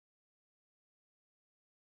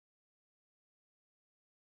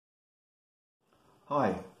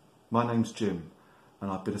Hi, my name's Jim and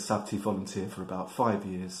I've been a SAVTE volunteer for about 5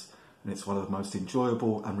 years, and it's one of the most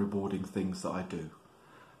enjoyable and rewarding things that I do.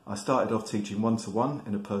 I started off teaching one-to-one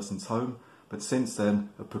in a person's home, but since then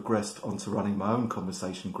have progressed onto running my own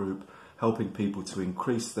conversation group, helping people to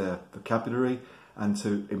increase their vocabulary and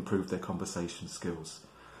to improve their conversation skills.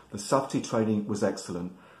 The SAVTE training was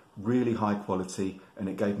excellent, really high quality, and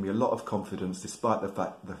it gave me a lot of confidence despite the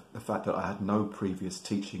fact that I had no previous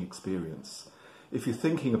teaching experience. If you're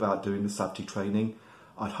thinking about doing the SAVTE training,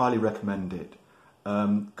 I'd highly recommend it.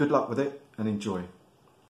 Good luck with it and enjoy.